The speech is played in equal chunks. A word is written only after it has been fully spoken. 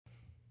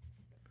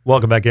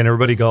Welcome back in,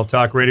 everybody. Golf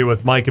Talk Radio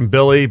with Mike and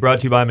Billy,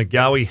 brought to you by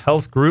McGowie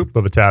Health Group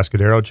of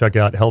Atascadero. Check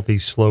out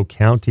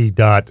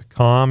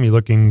healthyslowcounty.com. You're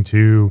looking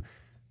to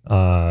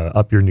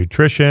up your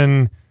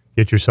nutrition,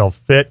 get yourself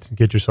fit,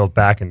 get yourself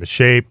back into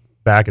shape,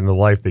 back in the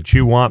life that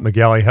you want.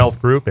 McGowie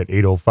Health Group at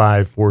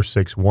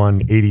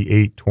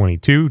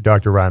 805-461-8822.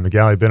 Dr. Ryan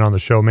McGowie, been on the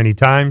show many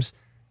times.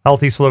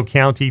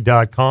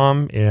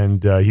 healthyslowcounty.com,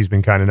 and he's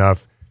been kind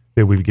enough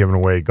that we've given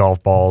away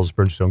golf balls,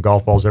 Bridgestone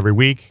golf balls every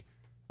week.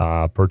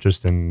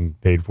 Purchased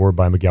and paid for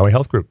by McGowie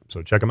Health Group.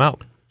 So check them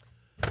out.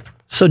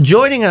 So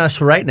joining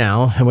us right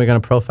now, and we're going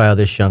to profile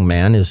this young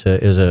man, is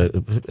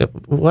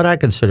what I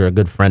consider a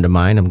good friend of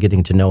mine. I'm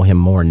getting to know him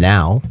more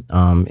now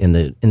in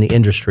the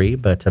industry,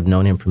 but I've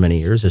known him for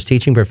many years. Is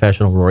teaching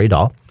professional Rory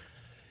Dahl.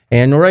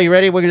 And Rory, you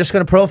ready? We're just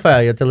going to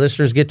profile you. Let the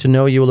listeners get to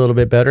know you a little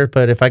bit better.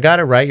 But if I got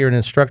it right, you're an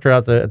instructor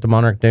out at the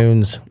Monarch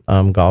Dunes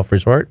Golf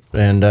Resort,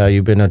 and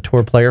you've been a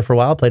tour player for a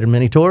while, played in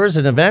many tours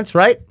and events,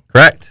 right?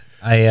 Correct.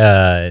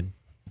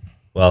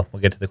 Well,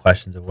 we'll get to the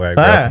questions of where I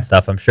grew up and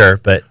stuff, I'm sure.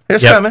 But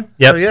it's coming.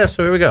 Yep.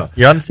 So here we go.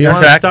 You're on the you want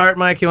track. to start,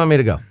 Mike? You want me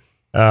to go?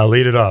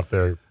 Lead it off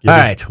there. All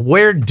right.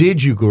 Where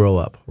did you grow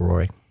up,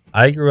 Rory?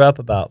 I grew up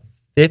about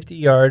 50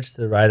 yards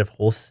to the right of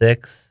hole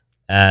 6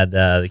 at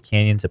the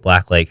canyons at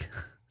Black Lake.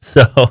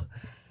 So,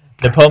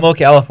 Napomo,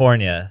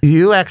 California.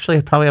 You actually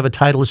probably have a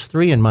Titleist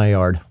 3 in my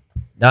yard.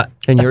 Not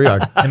in your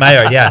yard. In my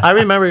yard, yeah. I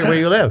remember where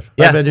you lived.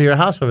 Yeah. I've been to your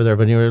house over there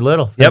when you were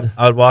little. Yep.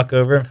 I would walk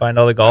over and find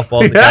all the golf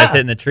balls the guys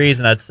hitting the trees,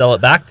 and I'd sell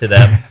it back to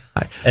them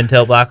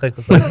until Black Lake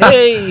was like,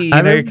 hey,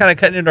 you're kind of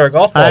cutting into our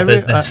golf ball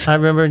business. I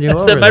remember you I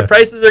said, my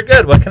prices are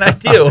good. What can I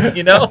do?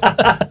 You know?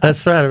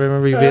 That's right. I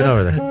remember you being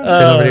over there. Been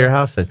over to your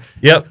house.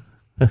 Yep.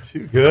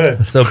 Too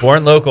good. So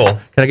born local.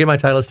 Can I get my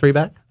Titleist 3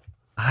 back?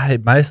 I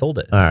might have sold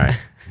it. All right.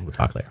 We'll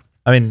talk later.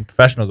 I mean,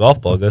 professional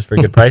golf ball goes for a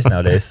good price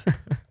nowadays.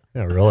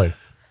 Yeah, really.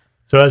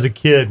 So as a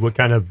kid, what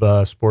kind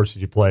of sports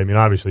did you play? I mean,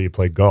 obviously you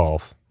played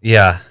golf.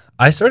 Yeah.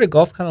 I started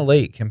golf kind of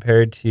late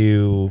compared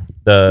to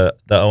the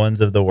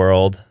Owens of the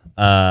world.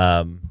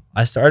 I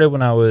started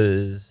when I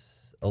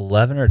was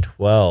 11 or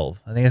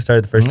 12. I think I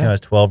started the first time I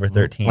was 12 or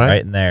 13,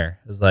 right in there.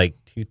 It was like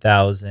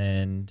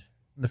 2000.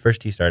 The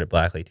first tee started at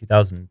Black Lake,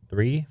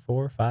 2003,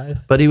 4,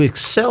 5. But he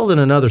excelled in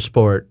another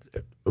sport,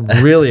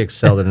 really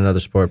excelled in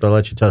another sport, but I'll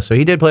let you tell. So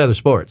he did play other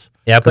sports.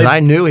 Yeah, I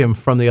knew him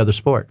from the other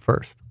sport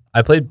first.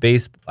 I played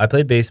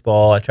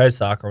baseball. I tried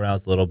soccer when I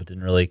was little, but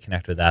didn't really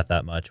connect with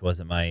that much.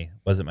 Wasn't my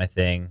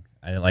thing.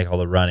 I didn't like all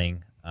the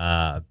running.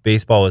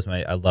 Baseball was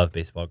I loved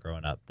baseball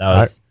growing up. That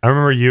was. I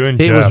remember you and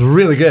he Jeff. was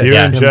really good. You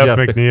and Jeff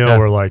McNeil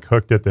were like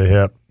hooked at the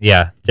hip.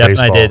 Yeah, Jeff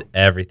baseball. and I did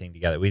everything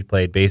together. We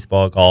played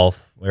baseball,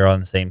 golf. We were on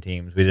the same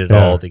teams. We did it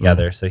all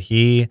together. So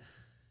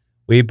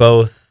we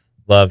both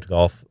loved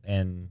golf,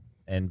 and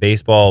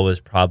baseball was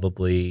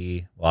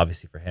probably, well,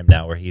 obviously for him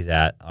now where he's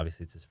at,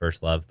 obviously it's his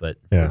first love, but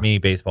for me,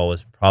 baseball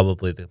was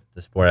probably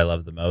the sport I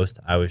loved the most.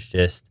 I was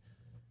just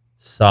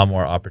saw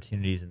more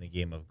opportunities in the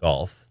game of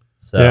golf.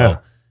 So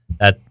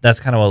that's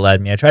kind of what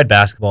led me. I tried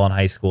basketball in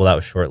high school. That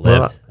was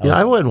short-lived. Well,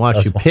 I went and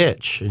watched you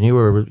pitch, and you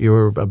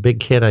were a big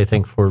kid, I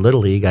think, for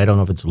Little League. I don't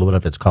know if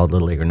it's called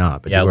Little League or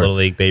not. But Little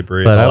League, Babe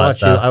Ruth, but all that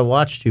stuff. I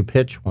watched you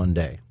pitch one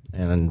day.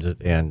 And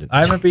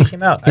I remember he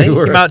came out. I think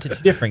he came out to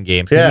 2 different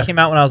games. He came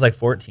out when I was like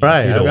 14,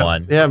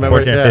 2-1. Yeah,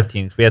 14 or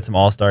 15. We had some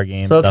all-star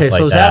games, stuff like that. So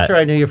it was after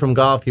I knew you from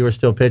golf, you were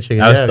still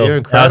pitching. I was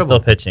still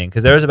pitching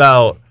because there was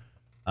about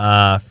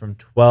from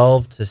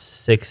 12 to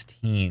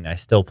 16, I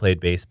still played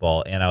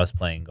baseball and I was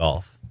playing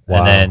golf.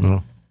 Wow. And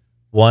then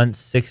once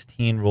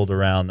 16 rolled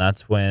around,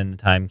 that's when the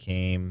time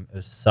came. It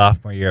was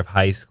sophomore year of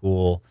high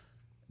school.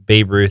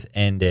 Babe Ruth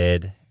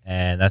ended,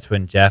 and that's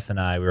when Jeff and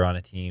I were on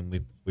a team. We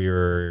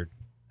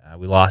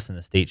lost in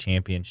the state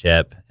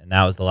championship, and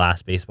that was the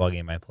last baseball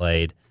game I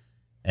played.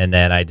 And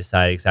then I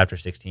decided, because after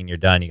 16, you're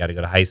done. You got to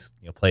go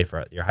to play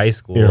for your high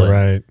school. You're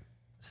right.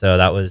 So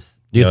that was.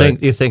 Do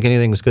you think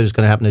anything as good is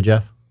going to happen to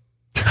Jeff?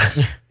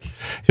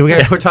 We're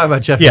talking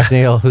about Jeff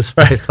McNeil, who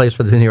plays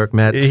for the New York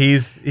Mets.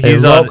 He's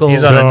on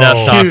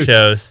enough talk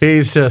shows.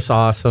 He's just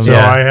awesome. So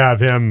I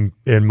have him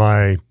in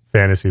my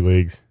fantasy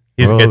leagues.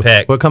 He's a good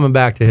pick. We're coming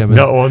back to him.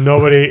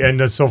 Nobody, and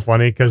it's so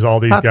funny because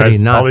all these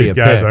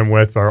guys I'm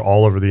with are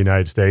all over the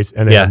United States,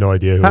 and they have no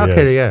idea who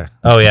he is.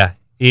 Oh yeah,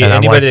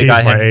 anybody that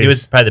got him, he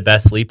was probably the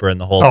best sleeper in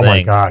the whole thing. Oh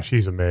my gosh,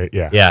 he's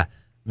amazing. Yeah.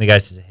 The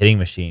guy's just a hitting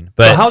machine.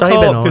 But how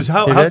tall? Because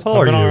how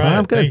tall are you?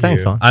 I'm good,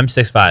 thanks. I'm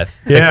 6'5".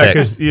 Yeah,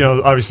 because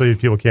obviously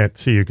people can't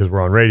see you because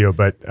we're on radio.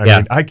 But I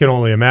mean, I can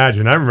only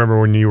imagine. I remember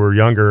when you were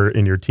younger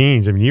in your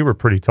teens. I mean, you were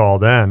pretty tall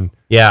then.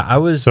 Yeah, I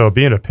was. So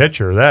being a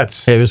pitcher,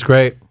 it was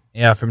great.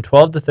 Yeah, from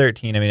 12 to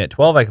 13. I mean, at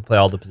 12 I could play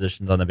all the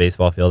positions on the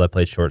baseball field. I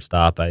played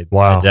shortstop. I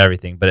did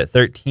everything. But at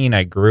 13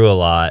 I grew a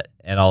lot,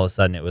 and all of a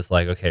sudden it was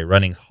like, okay,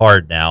 running's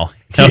hard now.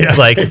 I was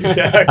like,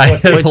 exactly.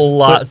 I was a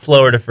lot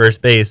slower to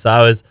first base. So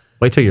I was.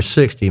 Wait till you're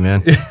 60,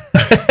 man. What's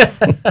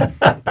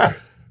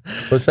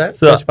that?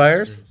 So,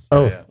 Spires?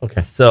 Oh,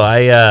 okay. So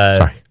sorry.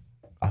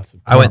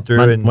 Awesome. I went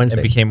through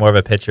and became more of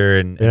a pitcher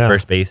and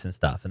first base and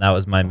stuff, and that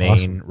was my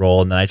main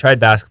role. And then I tried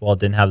basketball,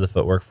 didn't have the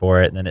footwork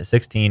for it. And then at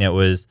 16, it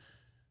was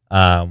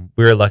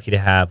we were lucky to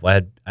have.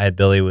 I had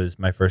Billy was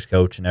my first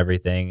coach and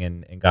everything,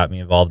 and got me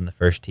involved in the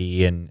first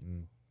tee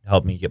and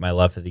helped me get my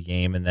love for the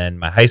game. And then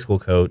my high school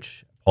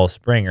coach, Paul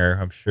Springer,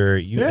 I'm sure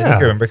I think you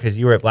remember because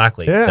you were at Black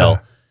Lake still.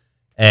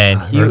 And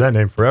I've heard that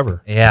name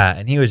forever. Yeah,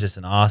 and he was just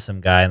an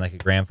awesome guy and like a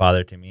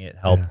grandfather to me. It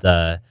helped.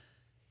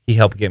 He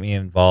helped get me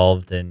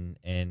involved, and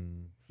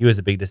he was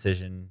a big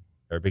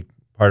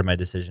part of my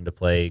decision to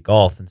play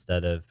golf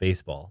instead of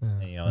baseball.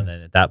 And, and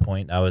then at that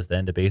point, I was the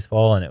end of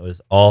baseball, and it was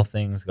all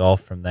things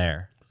golf from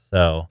there.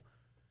 So,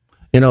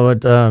 you know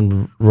what,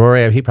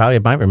 Rory, he probably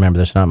might remember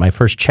this. Not my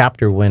first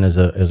chapter win as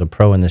a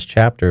pro in this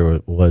chapter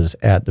was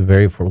at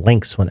the for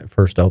Lynx when it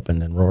first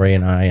opened, and Rory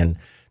and I and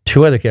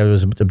two other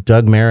kids. It was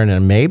Doug Marin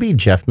and maybe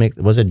Jeff.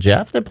 Was it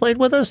Jeff that played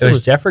with us? It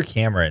was Jeff or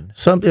Cameron.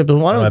 One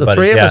of the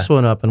three of us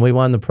went up, and we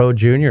won the Pro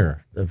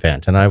Junior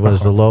event, and I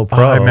was the low pro.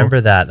 Oh, I remember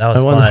that. That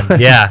was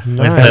fun. Yeah, we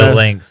played the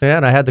Lynx. Yeah,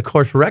 and I had the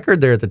course record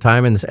there at the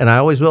time, and I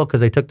always will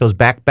because they took those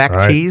back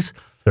tees.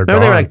 Remember,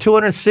 they were like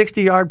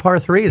 260-yard par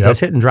threes. I was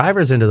hitting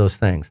drivers into those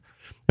things.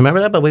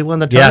 Remember that? But we won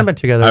the tournament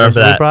together.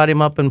 We brought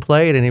him up and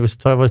played, and he was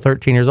 12 or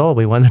 13 years old.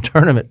 We won the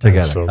tournament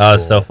together. So cool. It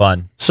was so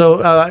fun.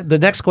 So the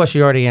next question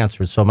you already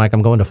answered. So, Mike,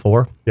 I'm going to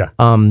 4. Yeah.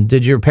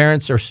 Did your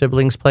parents or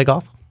siblings play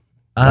golf?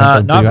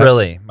 Not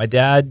really. My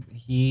dad,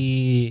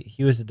 he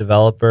was a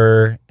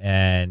developer,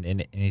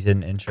 and he's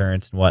in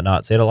insurance and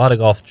whatnot. So he had a lot of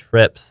golf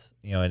trips,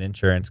 in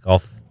insurance.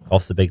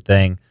 Golf's a big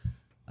thing.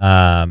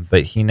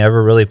 But he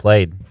never really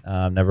played.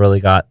 Never really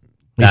got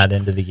that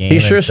into the game. He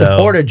sure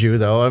supported you,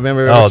 though. I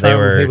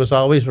remember he was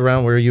always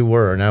around where you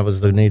were, and that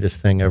was the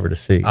neatest thing ever to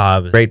see.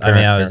 Great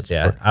parents.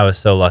 I was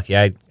so lucky.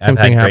 Same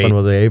thing happened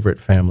with the Averett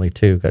family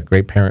too. Got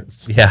great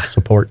parents.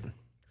 Support.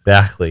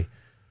 Exactly.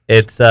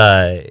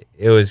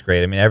 It was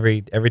great. I mean,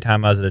 every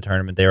time I was at a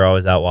tournament, they were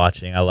always out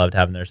watching. I loved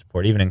having their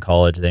support. Even in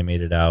college, they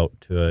made it out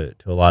to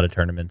a lot of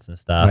tournaments and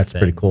stuff. That's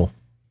pretty cool.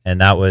 And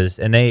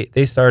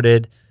they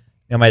started.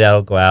 My dad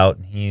will go out,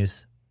 and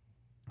he's.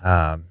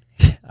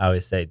 I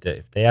always say,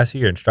 if they ask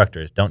you your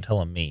instructors, don't tell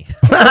them me.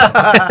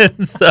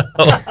 So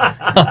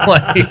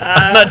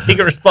I'm not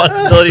taking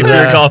responsibility for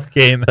your golf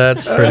game.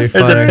 That's pretty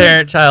funny. There's a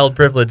parent-child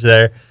privilege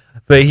there.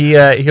 But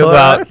he'll go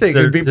out. I think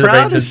he'd be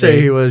proud to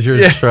say he was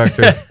your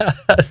instructor.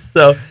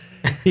 So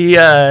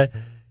he'll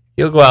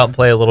go out and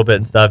play a little bit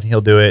and stuff, and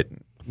he'll do it.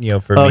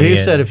 For me. He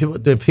said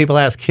if people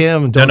ask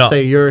him, don't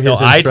say you're his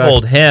instructor. I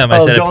told him.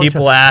 I said if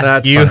people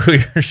ask you who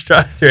your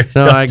instructor is,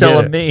 don't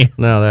tell them me.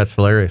 No, that's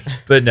hilarious.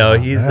 But no,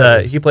 he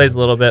plays a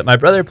little bit. My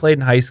brother played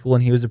in high school,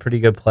 and he was a pretty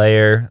good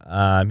player.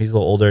 He's a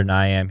little older than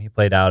I am. He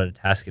played out at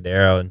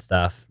Atascadero and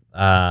stuff.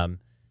 And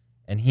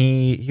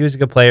he was a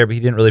good player, but he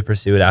didn't really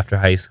pursue it after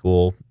high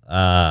school.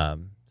 So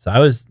I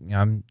was,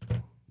 I'm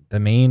the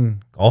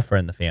main golfer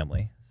in the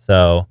family.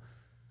 So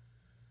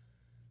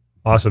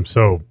awesome.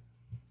 So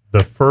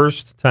the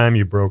first time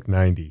you broke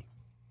 90,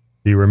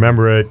 do you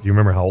remember it? Do you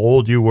remember how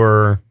old you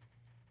were,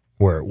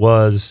 where it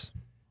was?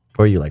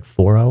 Were you like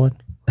 4,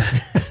 Owen?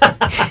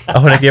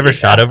 Have you ever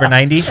shot over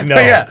 90? No.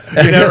 Yeah.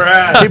 He never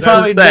has. He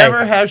probably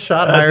never has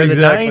shot higher than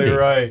 90.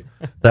 Right.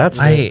 That's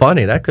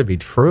funny. That could be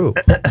true.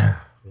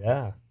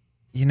 Yeah.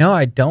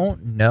 I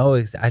don't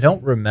know. I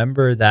don't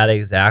remember that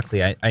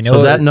exactly. I know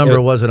so that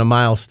number wasn't a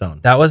milestone.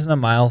 That wasn't a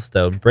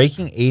milestone.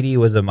 Breaking 80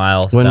 was a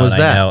milestone. When was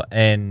that? I know.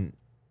 And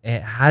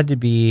it had to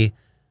be...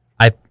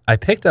 I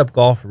picked up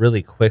golf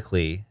really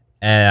quickly,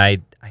 and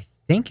I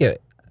think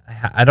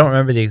I don't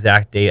remember the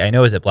exact date. I know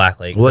it was at Black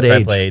Lake. What age?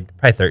 I played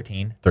probably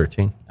 13.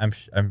 13. I'm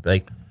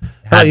like,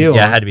 How you? It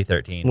had to be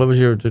 13. What was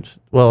your?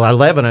 Well,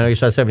 11. I know you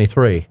said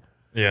 73.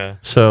 Yeah.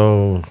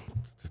 So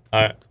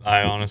I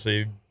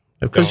honestly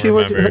because don't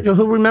remember.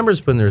 Who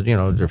remembers when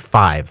they're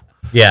 5?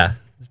 Yeah.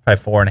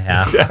 Probably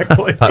 4.5.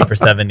 Exactly. Putt for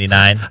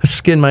 79. I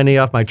skinned my knee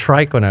off my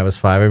trike when I was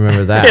 5. I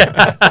remember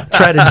that.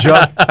 Tried to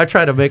jump. I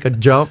tried to make a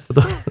jump.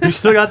 You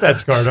still got that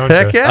scar, don't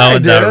Heck you? yeah, I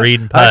do.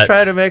 Reading putts. I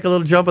tried to make a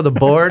little jump on the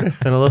board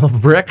and a little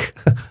brick.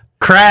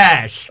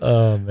 Crash.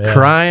 Oh man.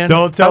 Crying.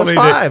 Don't tell me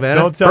that. Man.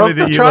 Don't tell me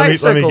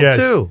that. Let me guess.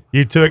 Too.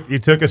 You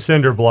took a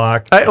cinder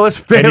block.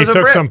 You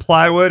took some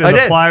plywood, and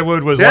the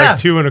plywood was like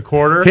 2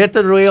 1/4. Hit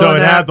the wheel. So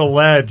it had the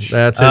ledge.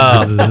 That's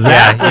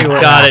exactly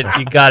you got it.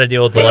 You got to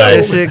deal with the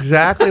ledge. That's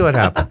exactly what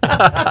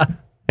happened.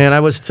 And I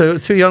was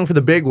too young for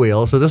the big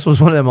wheel, so this was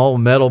one of them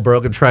old metal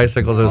broken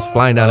tricycles that was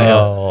flying down a hill.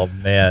 Oh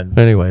man!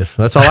 Anyways,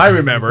 that's all I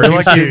remember.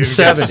 Like you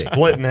 70.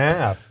 Split in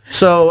half.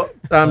 So,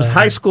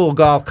 high school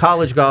golf,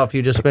 college golf.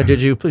 You just spent. Did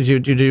you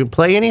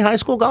play any high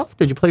school golf?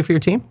 Did you play for your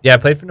team? Yeah, I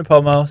played for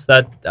Napomo.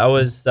 So that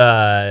was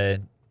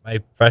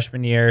my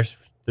freshman year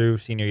through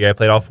senior year. I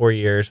played all 4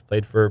 years.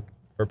 Played for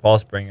Paul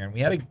Springer, and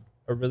we had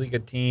a really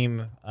good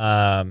team.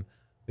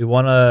 We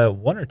won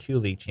 1 or 2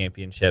 league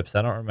championships.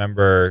 I don't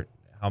remember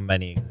how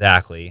many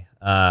exactly.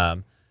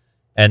 And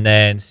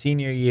then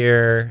senior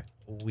year,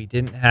 we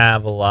didn't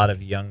have a lot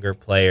of younger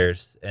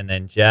players. And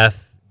then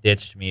Jeff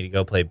ditched me to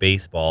go play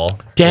baseball.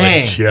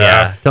 Dang. Which,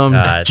 Yeah.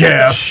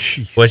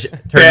 Jeff. Which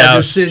turned Bad out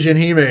decision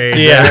he made.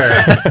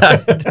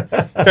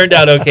 Yeah. Turned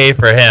out okay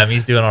for him.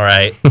 He's doing all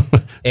right.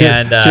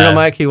 And do you know,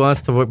 Mike, he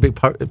wants to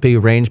be a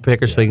range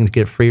picker so he can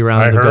get free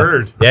rounds. I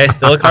heard. yeah, he's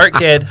still a cart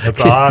kid. That's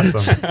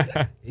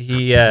awesome.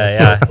 He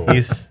yeah, cool.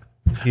 he's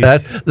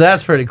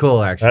That's pretty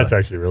cool, actually. That's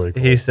actually really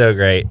cool. he's so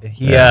great.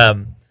 He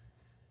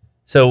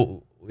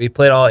so we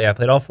played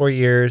all 4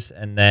 years,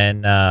 and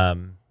then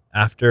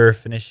after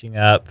finishing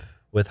up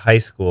with high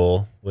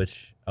school,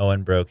 which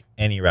Owen broke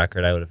any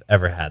record I would have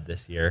ever had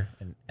this year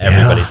and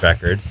everybody's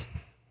records.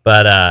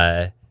 But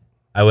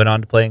I went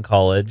on to play in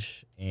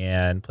college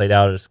and played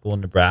out at a school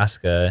in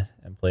Nebraska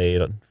and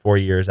played 4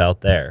 years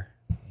out there,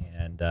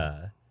 and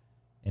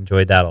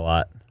enjoyed that a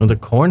lot. Are the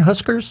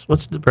Cornhuskers?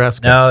 What's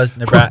Nebraska? No, it was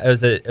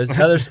Nebraska. It was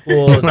another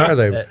school. What are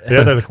they? Yeah,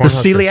 they're the The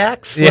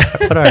celiacs? Yeah.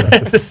 What are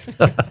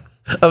they?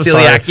 I'm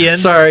Celiacians?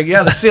 Sorry.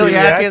 Yeah, the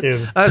celiacians.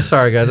 Celiacians. I'm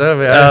sorry, guys. I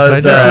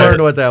it's just all right.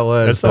 learned what that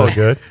was. That's all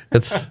good.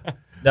 It's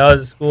No, it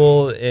was a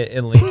school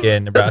in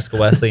Lincoln, Nebraska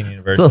Wesleyan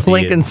University. the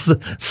Lincoln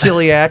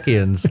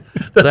Celiacians.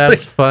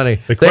 That's funny.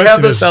 They question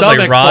have the is- Sounds stomach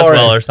like for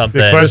Roswell it. or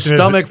something. The question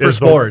stomach for is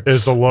sports.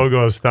 Is the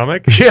logo a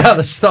stomach? Yeah,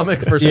 the stomach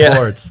for Yeah.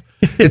 sports.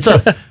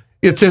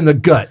 It's in the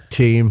gut,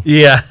 team.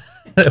 Yeah,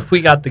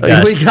 we got the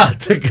guts. We got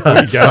the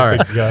gut. Sorry.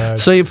 God.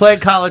 So you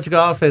played college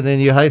golf and then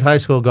you played high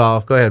school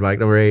golf. Go ahead, Mike.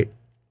 Number 8.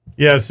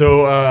 Yeah,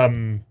 so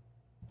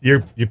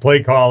you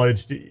play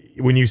college.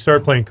 When you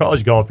start playing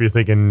college golf, you're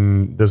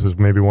thinking this is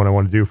maybe what I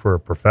want to do for a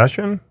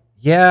profession,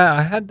 Yeah,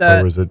 I had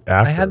that. or was it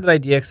after? I had that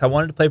idea because I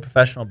wanted to play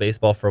professional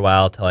baseball for a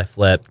while till I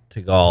flipped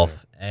to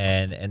golf,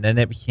 and then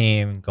it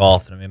became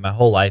golf. And I mean, my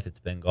whole life it's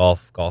been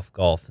golf.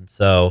 And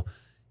so,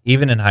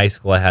 even in high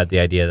school, I had the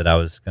idea that I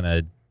was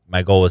gonna.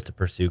 My goal was to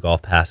pursue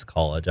golf past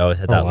college. I always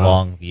had that wow.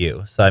 long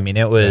view. So I mean,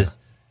 it was,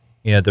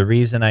 the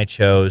reason I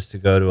chose to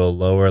go to a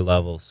lower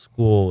level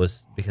school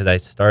was because I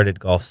started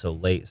golf so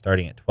late,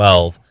 starting at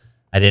 12.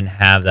 I didn't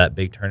have that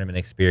big tournament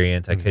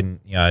experience. I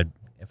couldn't,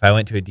 if I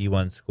went to a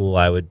D1 school,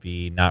 I would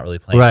be not really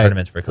playing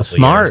tournaments for a couple of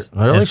years.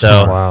 Really And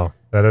so smart. Wow,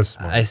 that is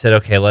smart. I said,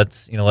 okay,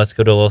 let's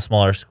go to a little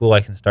smaller school. I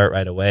can start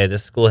right away.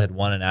 This school had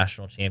won a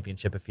national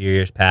championship a few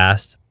years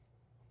past.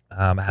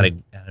 I had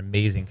an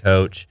amazing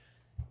coach.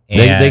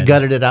 And They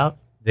gutted it out?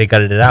 They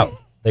gutted it out.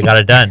 They got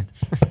it done.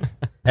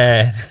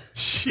 And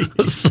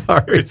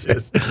Sorry.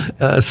 Sorry.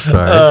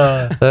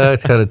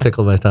 That kind of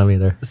tickled my tummy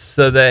there.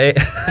 so they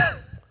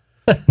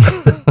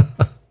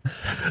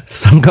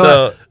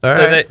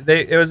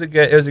it was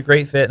a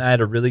great fit, and I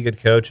had a really good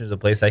coach. It was a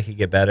place I could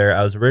get better.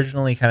 I was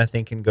originally kind of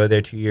thinking go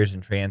there 2 years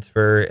and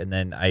transfer, and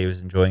then I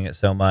was enjoying it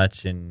so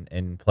much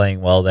and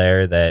playing well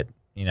there that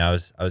I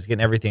was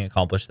getting everything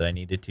accomplished that I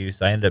needed to.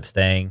 So I ended up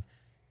staying,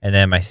 and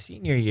then my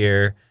senior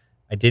year,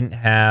 I didn't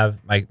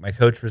have my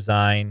coach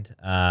resigned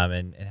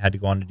and had to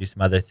go on to do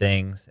some other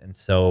things, and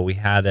so we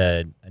had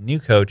a new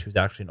coach who's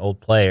actually an old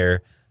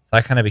player. So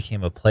I kind of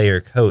became a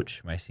player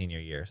coach my senior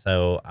year.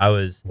 So I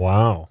was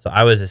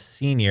a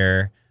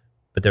senior,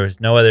 but there was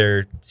no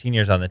other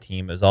seniors on the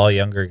team. It was all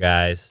younger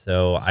guys.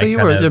 So you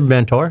were the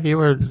mentor. You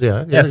were,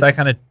 Yes, I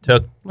kind of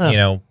took,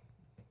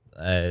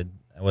 I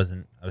was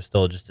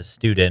still just a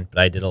student, but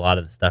I did a lot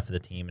of the stuff for the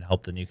team and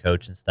helped the new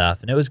coach and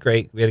stuff. And it was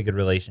great. We had a good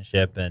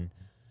relationship, and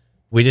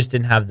we just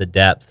didn't have the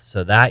depth.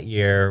 So that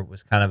year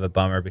was kind of a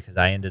bummer because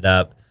I ended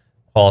up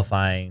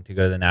qualifying to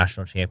go to the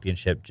national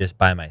championship just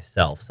by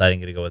myself. So I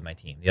didn't get to go with my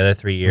team. The other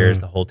 3 years,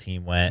 the whole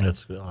team went.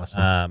 That's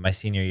awesome. My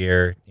senior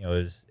year, it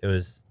was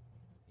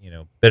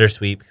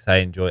bittersweet because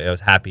I was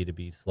happy to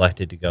be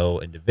selected to go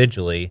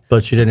individually.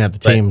 But you didn't have the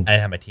But team. I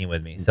didn't have my team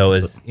with me. So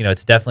it was,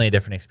 it's definitely a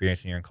different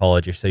experience when you're in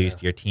college. You're so used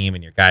to your team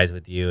and your guys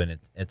with you, and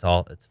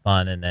it's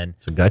fun. And then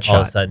It's a gut all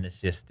of a shot. sudden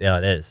it's just,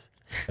 it is.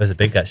 It was a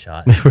big gut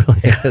shot. It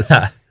really is.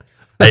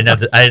 I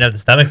didn't have the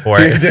stomach for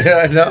it.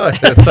 I know.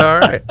 It's all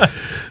right.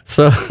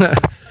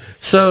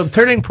 So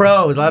turning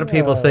pro, a lot of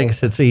people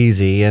think it's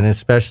easy, and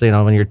especially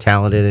when you're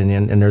talented,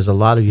 and there's a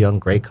lot of young,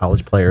 great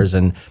college players,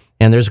 and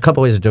there's a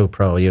couple ways to do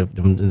pro.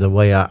 The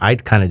way I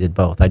kind of did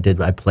both. I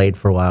played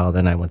for a while,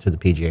 then I went through the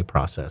PGA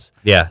process.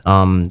 Yeah.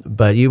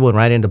 But you went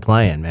right into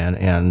playing, man.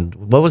 And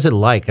what was it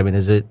like? I mean,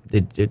 is it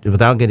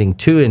without getting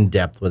too in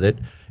depth with it?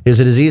 Is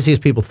it as easy as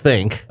people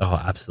think?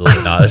 Oh,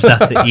 absolutely not. There's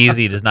nothing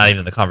easy. There's not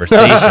even the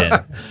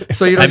conversation.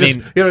 So you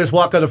don't just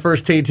walk on the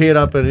first tee it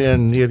up,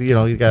 and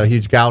you got a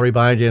huge gallery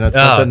behind you, and that's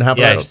something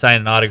happening. Yeah,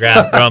 signing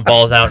autographs, throwing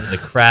balls out in the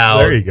crowd.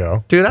 There you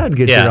go. Dude, I'd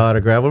get you an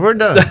autograph when we're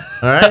done.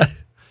 All right.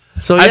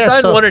 So I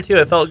signed one or two.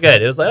 It felt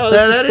good. It was like, oh,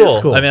 this That is cool.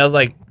 is cool. I mean, I was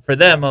like, for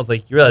them, I was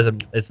like, you realize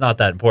it's not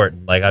that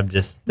important. Like, I'm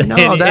just No,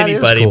 that is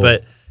anybody. cool.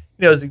 But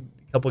it was a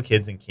couple of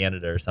kids in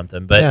Canada or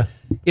something. But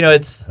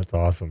That's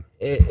awesome.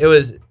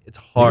 It's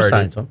hard.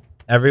 signed some.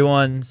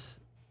 Everyone's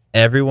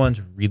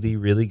really,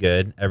 really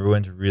good.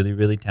 Everyone's really,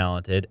 really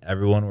talented.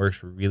 Everyone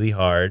works really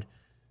hard.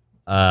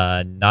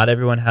 Not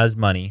everyone has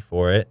money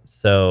for it,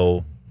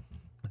 so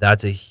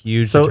that's a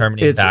huge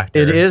determining factor.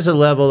 It is a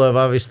level of,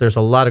 obviously there's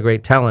a lot of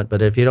great talent,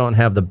 but if you don't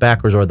have the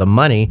backers or the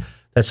money,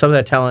 that some of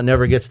that talent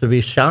never gets to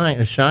be shine,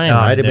 No,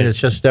 right? I mean, it's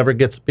just never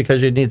gets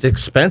because it's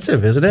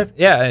expensive, isn't it?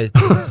 Yeah,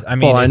 I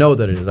mean, well, I know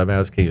that it is. I'm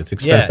asking you. It's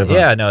expensive.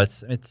 Yeah, no,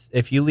 it's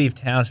if you leave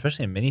town,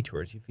 especially in mini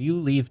tours, if you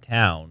leave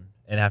town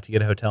and have to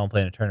get a hotel and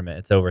play in a tournament,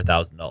 it's over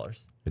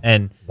 $1,000.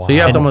 And so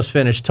you have to almost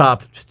finish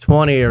top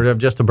 20 or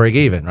just to break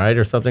even, right,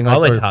 or something like that.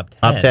 Probably top 10.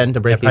 Top 10 to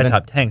break probably even.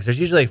 top 10. Because there's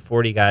usually like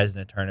 40 guys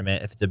in a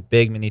tournament. If it's a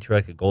big mini tour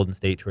like a Golden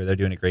State tour, they're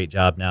doing a great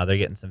job now. They're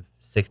getting some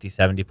 60,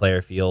 70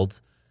 player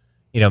fields.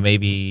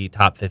 Maybe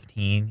top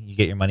 15, you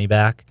get your money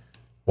back.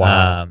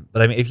 Wow.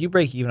 But I mean, if you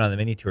break even on the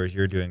mini tours,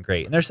 you're doing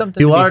great. And there's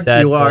something you to are be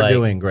said you for are like,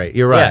 doing great.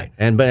 You're right.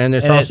 Yeah. And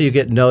it's also you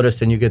get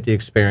noticed and you get the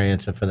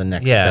experience for the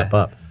next step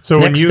up. So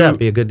next when you step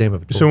be a good name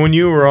of a tour. So when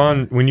you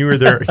were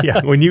there,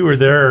 when you were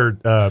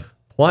there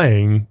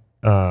playing,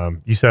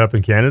 you set up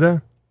in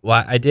Canada.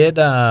 Well, I did.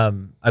 I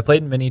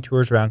played in mini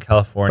tours around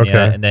California,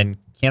 Okay. and then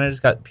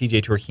Canada's got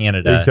PGA Tour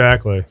Canada.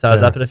 Exactly. So I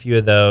was up at a few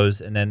of those,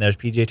 and then there's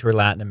PGA Tour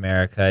Latin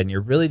America, and you're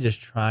really just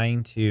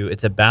trying to.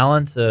 It's a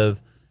balance of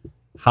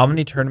how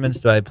many tournaments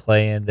do I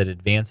play in that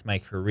advance my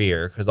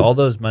career? Because all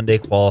those Monday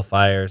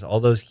qualifiers, all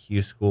those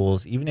Q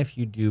schools, even if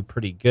you do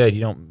pretty good, you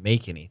don't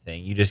make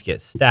anything. You just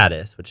get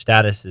status, which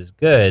status is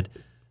good.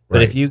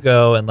 But if you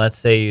go and let's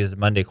say it's a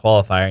Monday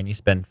qualifier and you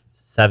spend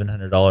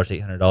 $700,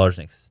 $800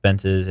 in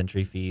expenses,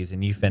 entry fees,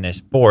 and you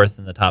finish fourth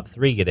and the top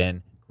 3 get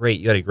in, great,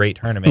 you had a great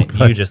tournament.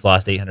 You just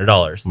lost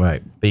 $800.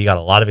 Right. But you got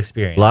a lot of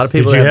experience. A lot of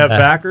people Did you have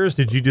backers?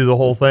 Did you do the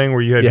whole thing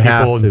where you had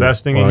people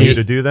investing in you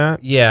to do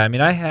that? Yeah, I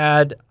mean, I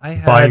had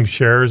buying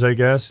shares, I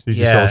guess. Did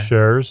you sell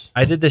shares?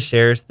 I did the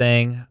shares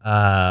thing,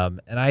 and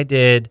I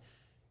did.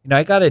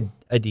 I got a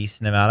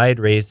decent amount. I had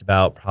raised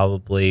about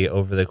probably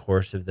over the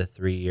course of the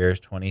 3 years,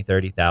 20,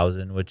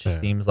 30,000, which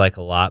seems like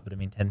a lot, but I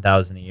mean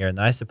 10,000 a year. And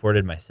then I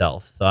supported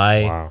myself. So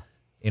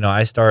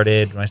I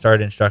started when I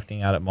started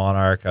instructing out at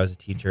Monarch. I was a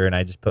teacher, and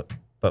I just put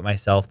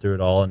myself through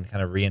it all and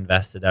kind of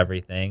reinvested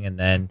everything. And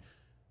then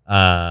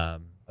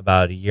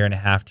about a year and a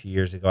half, 2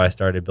 years ago, I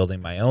started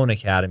building my own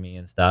academy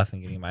and stuff,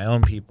 and getting my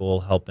own people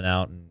helping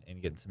out and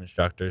getting some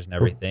instructors and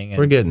everything.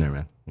 We're getting there,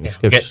 man.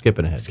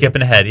 Skipping ahead.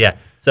 Skipping ahead, yeah.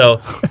 So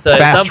at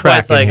some point,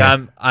 it's like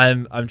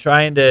I'm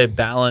trying to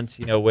balance,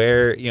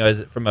 where, is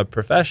it from a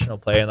professional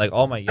player, and like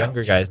all my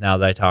younger guys now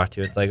that I talk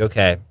to, it's like,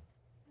 okay,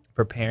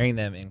 preparing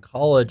them in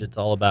college, it's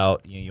all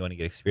about, you want to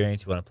get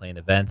experience, you want to play in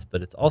events,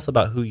 but it's also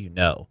about who you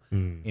know.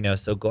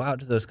 So go out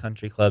to those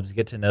country clubs,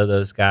 get to know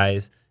those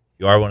guys. If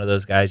you are one of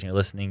those guys and you're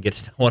listening, get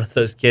to know one of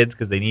those kids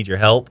because they need your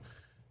help.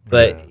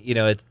 But you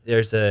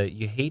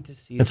hate to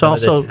see. It's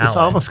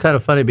almost kind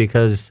of funny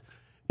because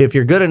if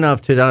you're good enough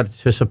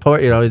to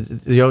support, you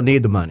don't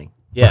need the money.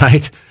 Yeah.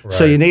 Right?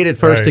 So you need it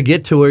first to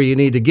get to where you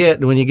need to get,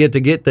 and when you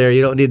get there,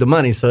 you don't need the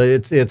money. So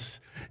it's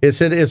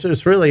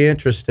really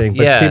interesting.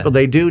 But people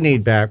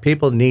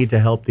people need to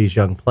help these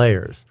young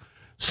players.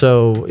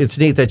 So it's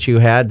neat that you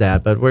had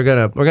that. But we're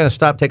gonna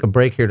stop, take a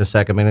break here in a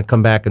second. I'm gonna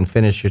come back and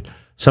finish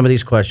some of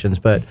these questions.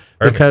 But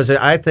because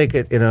I think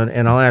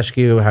and I'll ask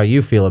you how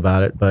you feel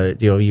about it.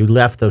 But you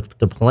left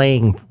the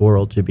playing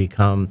world to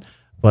become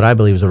what I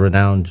believe is a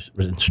renowned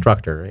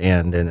instructor,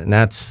 and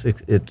that's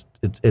it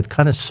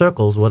kind of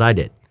circles what I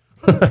did.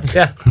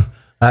 Yeah.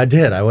 I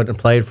did. I went and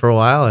played for a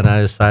while, and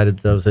I decided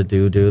those that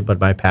do, but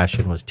my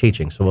passion was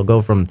teaching. So we'll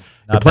go from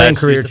your playing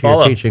career to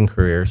your teaching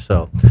career.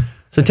 So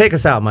take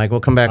us out, Mike. We'll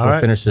come back. We'll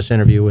finish this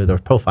interview with our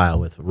profile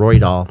with Rory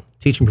Dahl,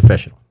 teaching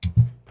professional.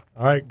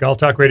 All right, Golf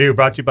Talk Radio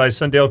brought to you by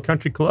Sundale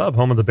Country Club,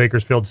 home of the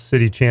Bakersfield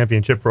City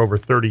Championship for over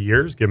 30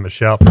 years. Give them a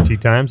shout for tee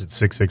times at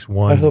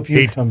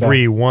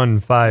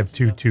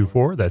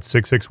 661-831-5224. That's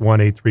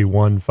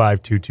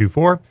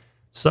 661-831-5224.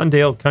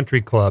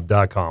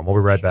 SundaleCountryClub.com. We'll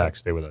be right back.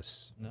 Stay with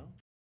us. No.